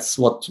 And that's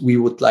what we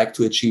would like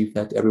to achieve,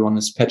 that everyone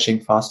is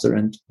patching faster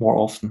and more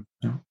often.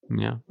 Yeah.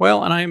 Yeah.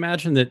 Well, and I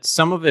imagine that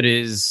some of it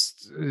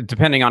is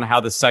depending on how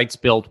the site's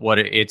built, what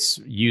it's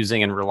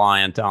using and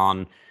reliant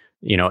on.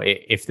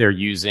 If they're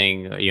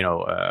using,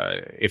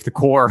 if the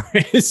core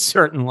is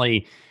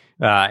certainly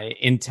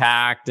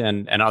intact,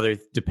 and other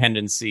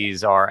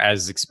dependencies are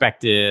as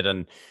expected,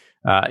 and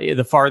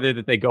the farther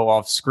that they go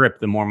off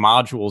script, the more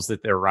modules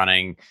that they're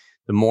running,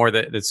 the more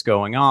that's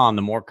going on,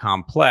 the more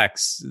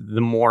complex, the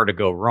more to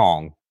go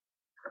wrong.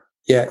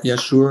 Yeah,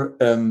 sure.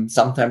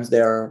 Sometimes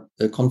there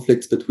are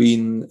conflicts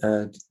between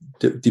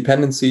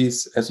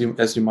dependencies, as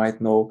you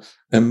might know.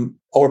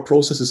 Our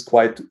process is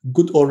quite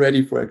good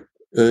already for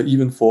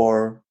even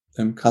for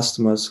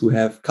customers who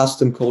have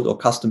custom code or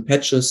custom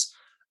patches.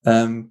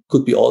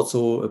 Could be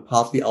also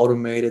partly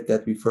automated,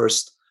 that we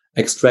first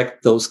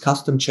extract those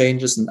custom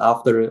changes, and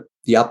after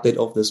the update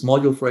of this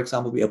module, for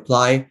example, we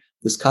apply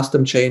this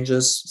custom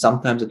changes.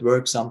 Sometimes it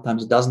works,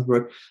 sometimes it doesn't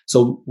work.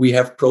 So we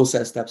have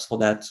process steps for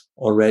that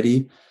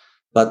already.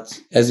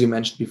 But as you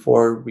mentioned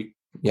before,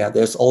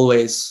 there's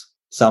always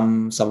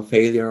some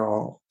failure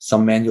or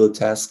some manual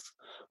tasks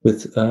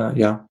with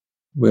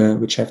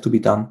which have to be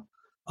done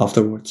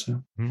afterwards. Yeah.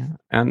 Yeah.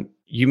 And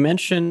you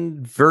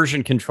mentioned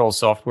version control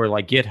software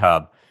like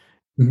GitHub.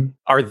 Mhm.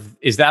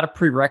 Is that a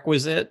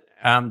prerequisite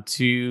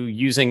to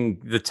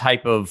using the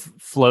type of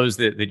flows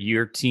that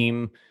your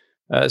team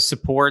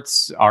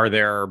supports? Are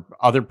there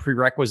other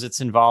prerequisites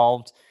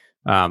involved?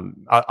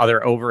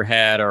 Other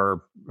overhead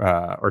or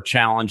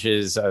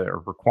challenges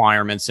or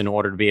requirements in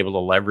order to be able to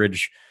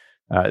leverage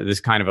this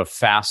kind of a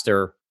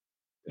faster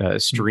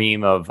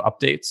stream of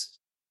updates?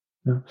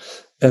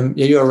 Yeah.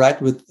 You are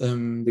right with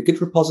the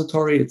Git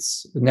repository.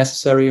 It's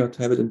necessary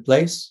to have it in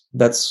place.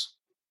 That's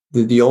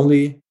the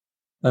only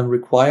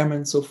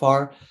requirement so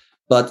far.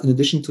 But in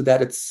addition to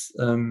that, it's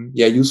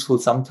useful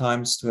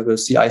sometimes to have a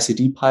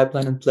CI/CD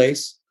pipeline in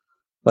place.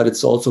 But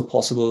it's also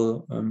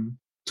possible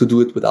to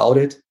do it without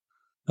it.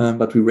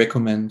 but we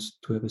recommend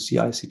to have a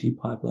CI/CD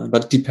pipeline.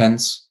 But it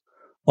depends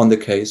on the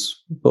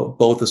case.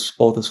 Both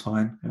is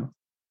fine. Yeah.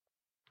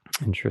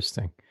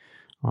 Interesting.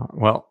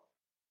 Well,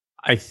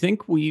 I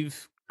think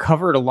we've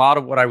covered a lot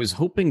of what I was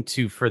hoping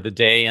to for the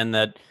day, and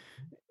that,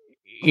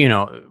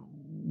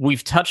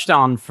 we've touched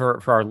on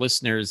for our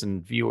listeners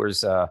and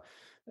viewers a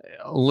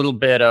little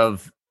bit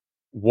of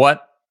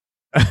what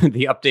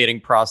the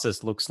updating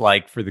process looks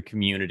like for the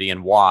community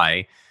and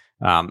why,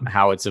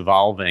 how it's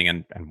evolving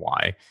and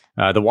why.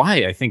 The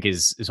why, I think,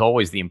 is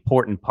always the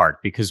important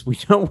part, because we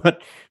know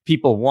what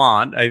people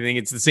want. I think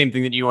it's the same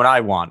thing that you and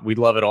I want. We'd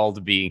love it all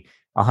to be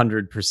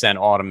 100%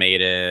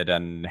 automated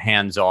and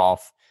hands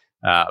off.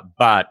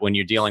 But when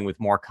you're dealing with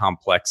more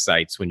complex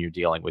sites, when you're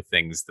dealing with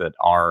things that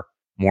are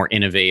more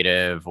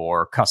innovative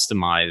or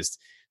customized,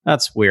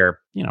 that's where,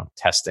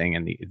 testing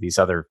and these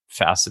other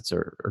facets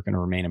are going to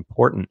remain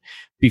important.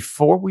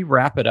 Before we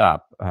wrap it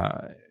up,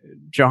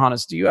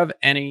 Johannes, do you have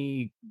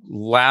any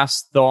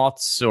last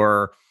thoughts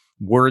or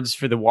words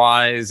for the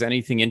wise?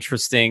 Anything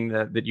interesting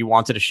that you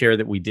wanted to share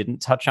that we didn't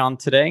touch on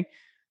today?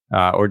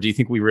 Or do you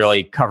think we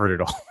really covered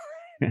it all?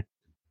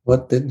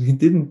 What we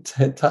didn't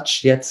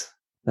touch yet?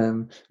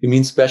 You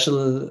mean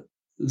special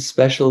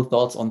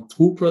thoughts on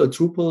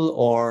Drupal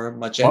or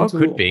Magento? Well, it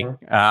could be,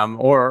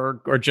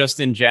 or just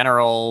in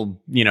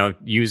general,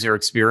 user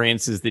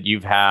experiences that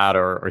you've had,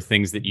 or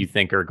things that you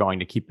think are going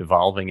to keep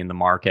evolving in the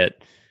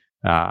market.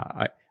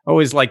 I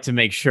always like to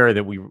make sure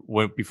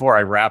that before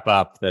I wrap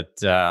up, that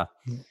that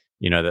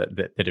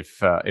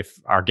if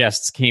our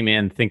guests came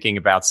in thinking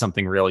about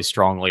something really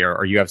strongly,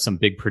 or you have some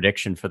big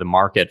prediction for the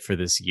market for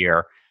this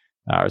year,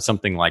 or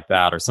something like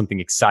that, or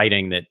something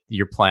exciting that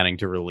you're planning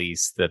to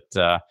release,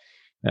 that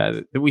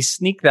we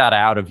sneak that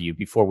out of you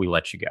before we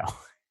let you go.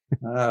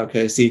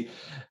 Okay. See,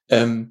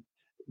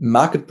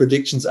 market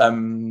predictions. I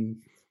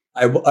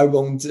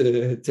won't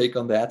take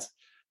on that.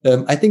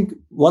 I think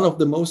one of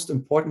the most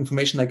important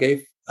information I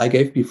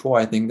gave before.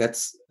 I think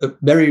that's a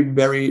very,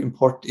 very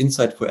important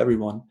insight for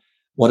everyone.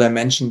 What I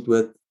mentioned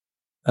with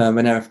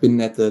when I've been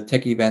at the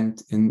tech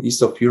event in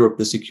East of Europe,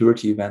 the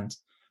security event,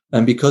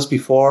 because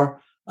before,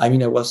 I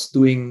was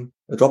doing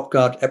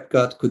DropGuard,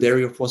 AppGuard,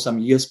 Coderio for some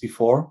years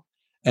before,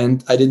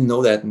 and I didn't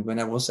know that. And when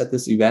I was at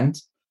this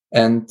event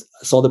and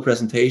saw the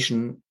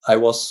presentation, I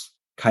was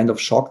kind of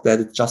shocked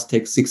that it just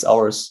takes 6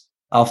 hours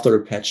after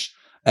a patch.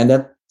 And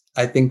that,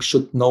 I think,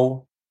 should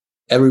know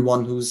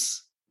everyone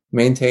who's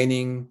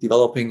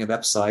developing a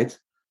website,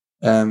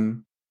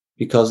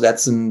 because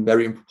that's a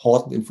very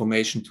important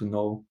information to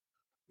know,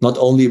 not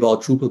only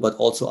about Drupal, but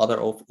also other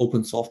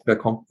open software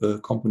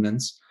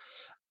components.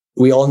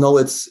 We all know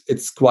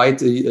it's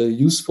quite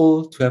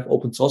useful to have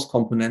open source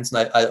components,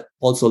 and I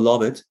also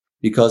love it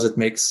because it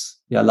makes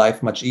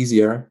life much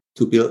easier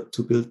to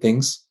build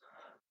things.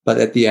 But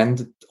at the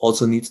end, it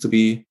also needs to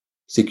be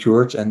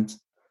secured. And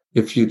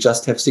if you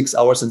just have 6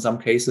 hours in some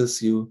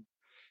cases, you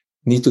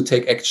need to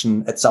take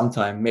action at some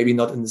time. Maybe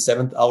not in the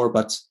 7th hour,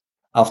 but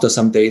after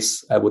some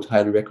days, I would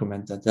highly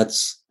recommend that.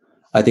 That's,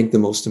 I think, the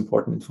most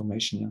important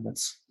information. Yeah,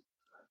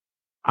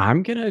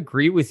 I'm going to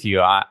agree with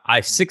you.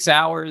 6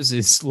 hours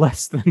is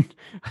less than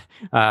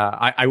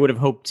I would have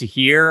hoped to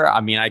hear.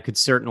 I could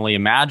certainly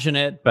imagine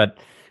it, but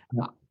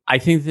I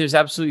think there's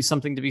absolutely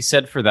something to be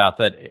said for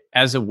that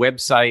as a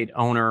website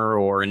owner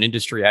or an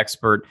industry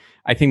expert,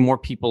 I think more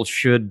people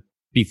should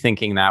be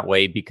thinking that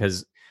way,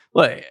 because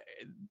look,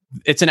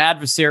 it's an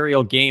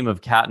adversarial game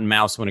of cat and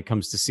mouse when it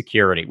comes to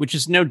security, which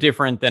is no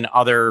different than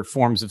other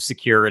forms of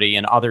security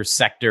in other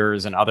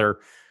sectors and other,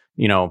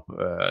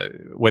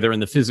 whether in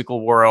the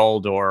physical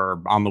world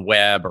or on the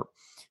web, or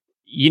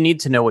you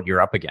need to know what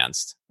you're up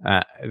against.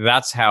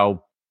 That's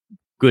how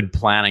good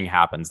planning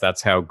happens.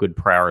 That's how good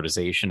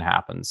prioritization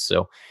happens.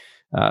 So,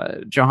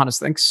 Johannes,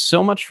 thanks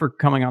so much for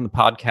coming on the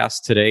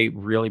podcast today.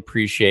 Really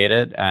appreciate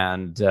it.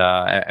 And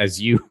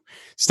as you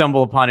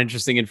stumble upon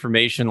interesting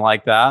information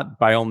like that,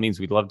 by all means,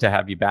 we'd love to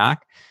have you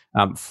back.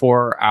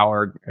 For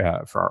our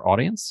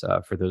audience,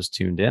 for those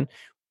tuned in,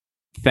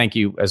 thank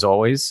you, as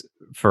always,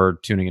 for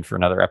tuning in for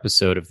another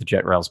episode of the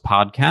JetRails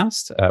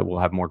podcast. We'll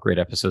have more great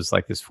episodes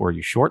like this for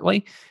you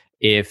shortly.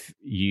 If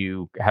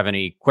you have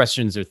any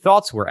questions or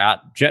thoughts, we're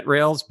at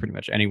JetRails pretty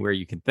much anywhere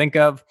you can think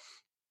of,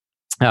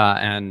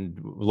 and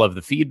love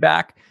the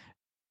feedback.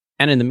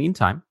 And in the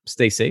meantime,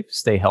 stay safe,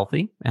 stay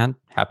healthy, and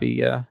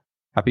happy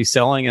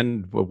selling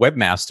and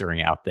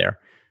webmastering out there.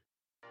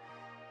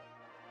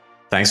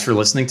 Thanks for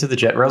listening to the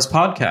JetRails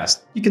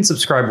podcast. You can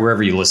subscribe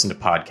wherever you listen to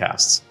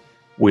podcasts.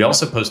 We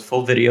also post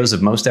full videos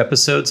of most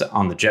episodes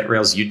on the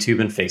JetRails YouTube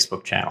and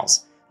Facebook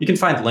channels. You can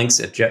find links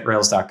at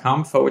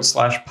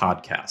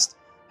jetrails.com/podcast.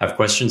 Have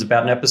questions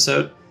about an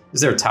episode? Is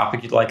there a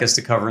topic you'd like us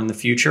to cover in the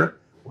future?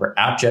 We're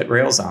at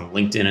JetRails on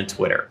LinkedIn and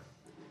Twitter.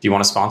 Do you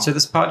want to sponsor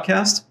this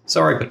podcast?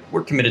 Sorry, but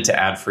we're committed to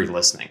ad-free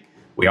listening.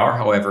 We are,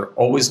 however,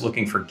 always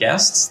looking for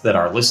guests that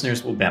our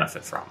listeners will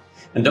benefit from.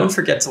 And don't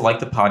forget to like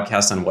the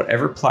podcast on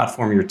whatever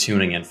platform you're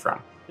tuning in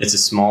from. It's a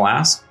small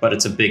ask, but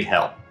it's a big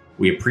help.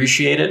 We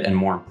appreciate it, and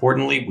more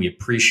importantly, we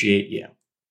appreciate you.